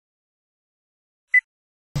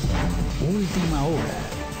Última hora.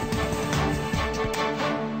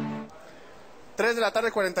 3 de la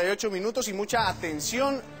tarde, 48 minutos y mucha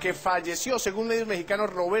atención, que falleció, según medios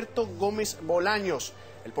mexicanos, Roberto Gómez Bolaños,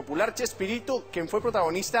 el popular Chespirito, quien fue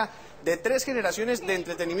protagonista de 3 generaciones de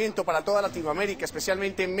entretenimiento para toda Latinoamérica,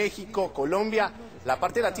 especialmente México, Colombia, la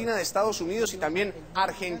parte latina de Estados Unidos y también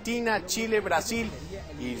Argentina, Chile, Brasil,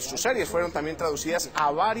 y sus series fueron también traducidas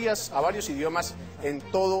a varios idiomas en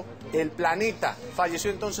todo el planeta.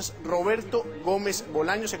 Falleció entonces Roberto Gómez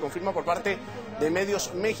Bolaños, se confirma por parte de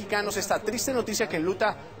medios mexicanos esta triste noticia que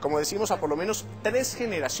enluta, como decimos, a por lo menos 3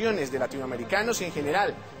 generaciones de latinoamericanos y en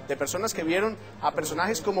general de personas que vieron a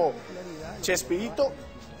personajes como Chespirito,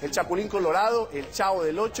 el Chapulín Colorado, el Chavo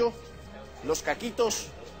del Ocho, los Caquitos,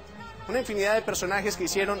 una infinidad de personajes que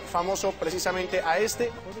hicieron famoso precisamente a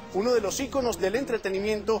uno de los íconos del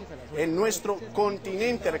entretenimiento en nuestro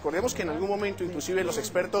continente. Recordemos que en algún momento inclusive los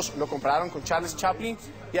expertos lo compararon con Charles Chaplin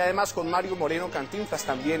y además con Mario Moreno Cantinflas,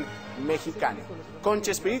 también mexicano. Con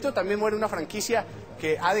Chespirito también muere una franquicia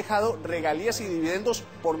que ha dejado regalías y dividendos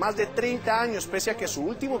por más de 30 años, pese a que su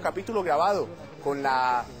último capítulo grabado con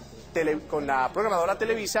la programadora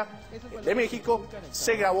Televisa de México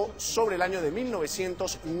se grabó sobre el año de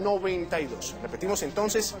 1992. Repetimos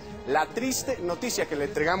entonces la triste noticia que le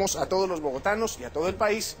entregamos a todos los bogotanos y a todo el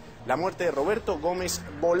país: la muerte de Roberto Gómez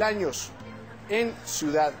Bolaños en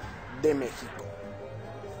Ciudad de México.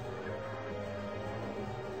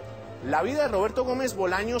 La vida de Roberto Gómez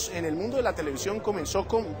Bolaños en el mundo de la televisión comenzó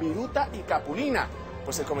con Viruta y Capulina,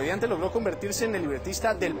 pues el comediante logró convertirse en el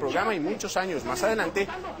libretista del programa y muchos años más adelante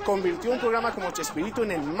convirtió un programa como Chespirito en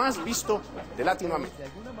el más visto de Latinoamérica. De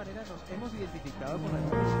alguna manera nos hemos identificado con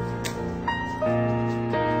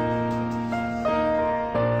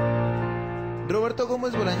Roberto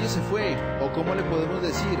Gómez Bolaños se fue, o como le podemos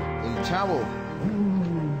decir, el Chavo.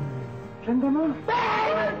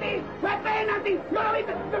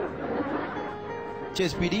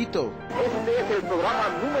 Chespirito. Este es el programa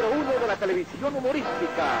número 1 de la televisión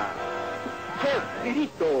humorística.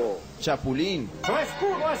 Chespirito. Chapulín. Su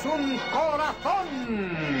escudo es un corazón.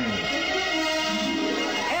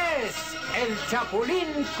 Es el Chapulín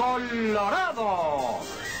Colorado.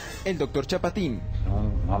 El doctor Chapatín.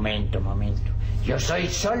 Momento. Yo soy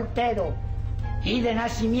soltero y de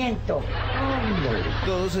nacimiento.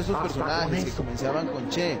 Todos esos personajes que comenzaban con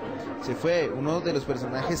Che. Se fue uno de los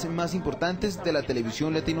personajes más importantes de la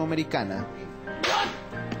televisión latinoamericana.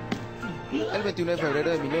 El 21 de febrero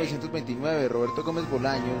de 1929, Roberto Gómez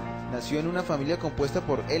Bolaños nació en una familia compuesta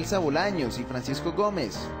por Elsa Bolaños y Francisco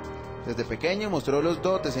Gómez. Desde pequeño mostró los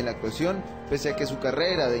dotes en la actuación, pese a que su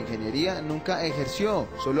carrera de ingeniería nunca ejerció,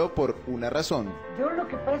 solo por una razón. Yo lo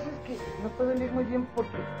que pasa es que no puedo leer muy bien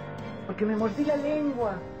porque me mordí la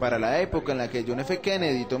lengua. Para la época en la que John F.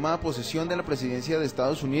 Kennedy tomaba posesión de la presidencia de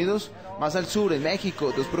Estados Unidos, más al sur, en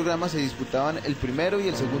México, 2 programas se disputaban el primero y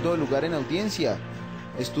el segundo lugar en audiencia.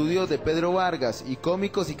 Estudio de Pedro Vargas y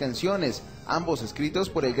Cómicos y Canciones, ambos escritos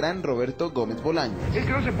por el gran Roberto Gómez Bolaños. Es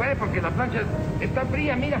que no se puede porque la plancha está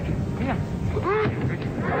fría, mira.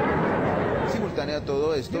 Simultáneo a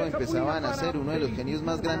todo esto, empezaba a nacer uno de los genios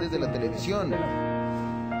más grandes de la televisión.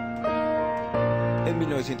 En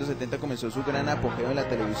 1970 comenzó su gran apogeo en la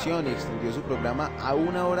televisión y extendió su programa a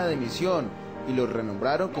 1 hora de emisión y lo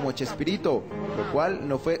renombraron como Chespirito, lo cual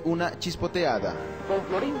no fue una chispoteada. Con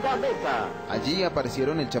Florinda Mesa. Allí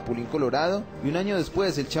aparecieron el Chapulín Colorado y un año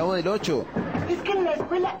después el Chavo del Ocho. Es que en la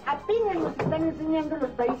escuela apenas nos están enseñando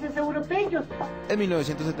los países europeos. En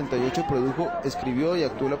 1978 produjo, escribió y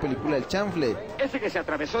actuó la película El Chanfle. Ese que se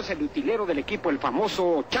atravesó es el utilero del equipo, el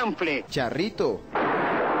famoso Chanfle. Charrito.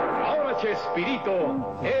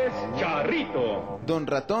 Chespirito es Charrito. Don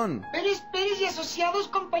Ratón. Pérez y Asociados,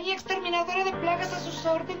 compañía exterminadora de plagas, a sus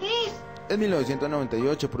órdenes. En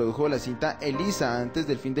 1998 produjo la cinta Elisa antes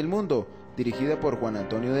del fin del mundo, dirigida por Juan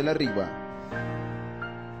Antonio de la Riva.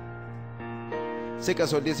 Se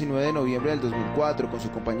casó el 19 de noviembre del 2004 con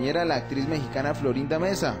su compañera, la actriz mexicana Florinda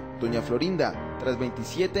Mesa, doña Florinda, tras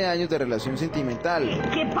 27 años de relación sentimental.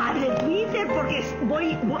 ¡Qué padre, Peter!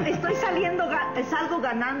 Porque salgo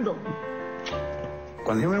ganando.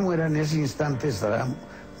 Cuando yo me muera, en ese instante estará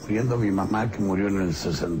muriendo mi mamá, que murió en el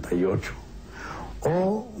 68.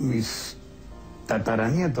 O mis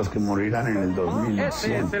tataranietos, que morirán en el 2100.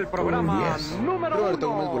 Este es el programa número 1 Roberto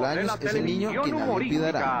Gómez Bolaños de la es el niño que nadie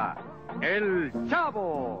olvidará. El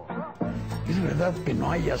Chavo. ¿Es verdad que no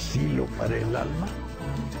hay asilo para el alma?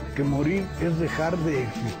 ¿Que morir es dejar de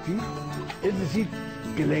existir? Es decir,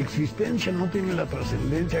 que la existencia no tiene la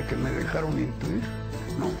trascendencia que me dejaron intuir.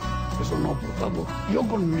 No, eso no, por favor. Yo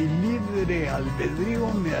con mi libre albedrío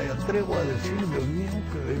me atrevo a decir, Dios mío,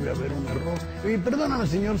 que debe haber haber un error. Y perdóname,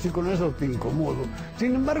 señor, si con eso te incomodo.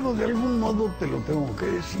 Sin embargo, de algún modo te lo tengo que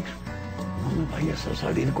decir. No me vayas a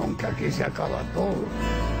salir con que aquí se acaba todo.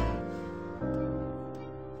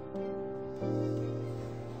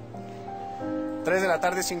 Tres de la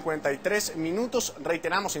tarde, 53 minutos.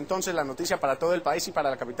 Reiteramos entonces la noticia para todo el país y para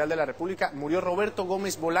la capital de la República. Murió Roberto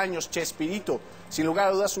Gómez Bolaños, Chespirito, sin lugar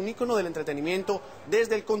a dudas un ícono del entretenimiento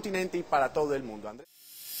desde el continente y para todo el mundo. Andrés.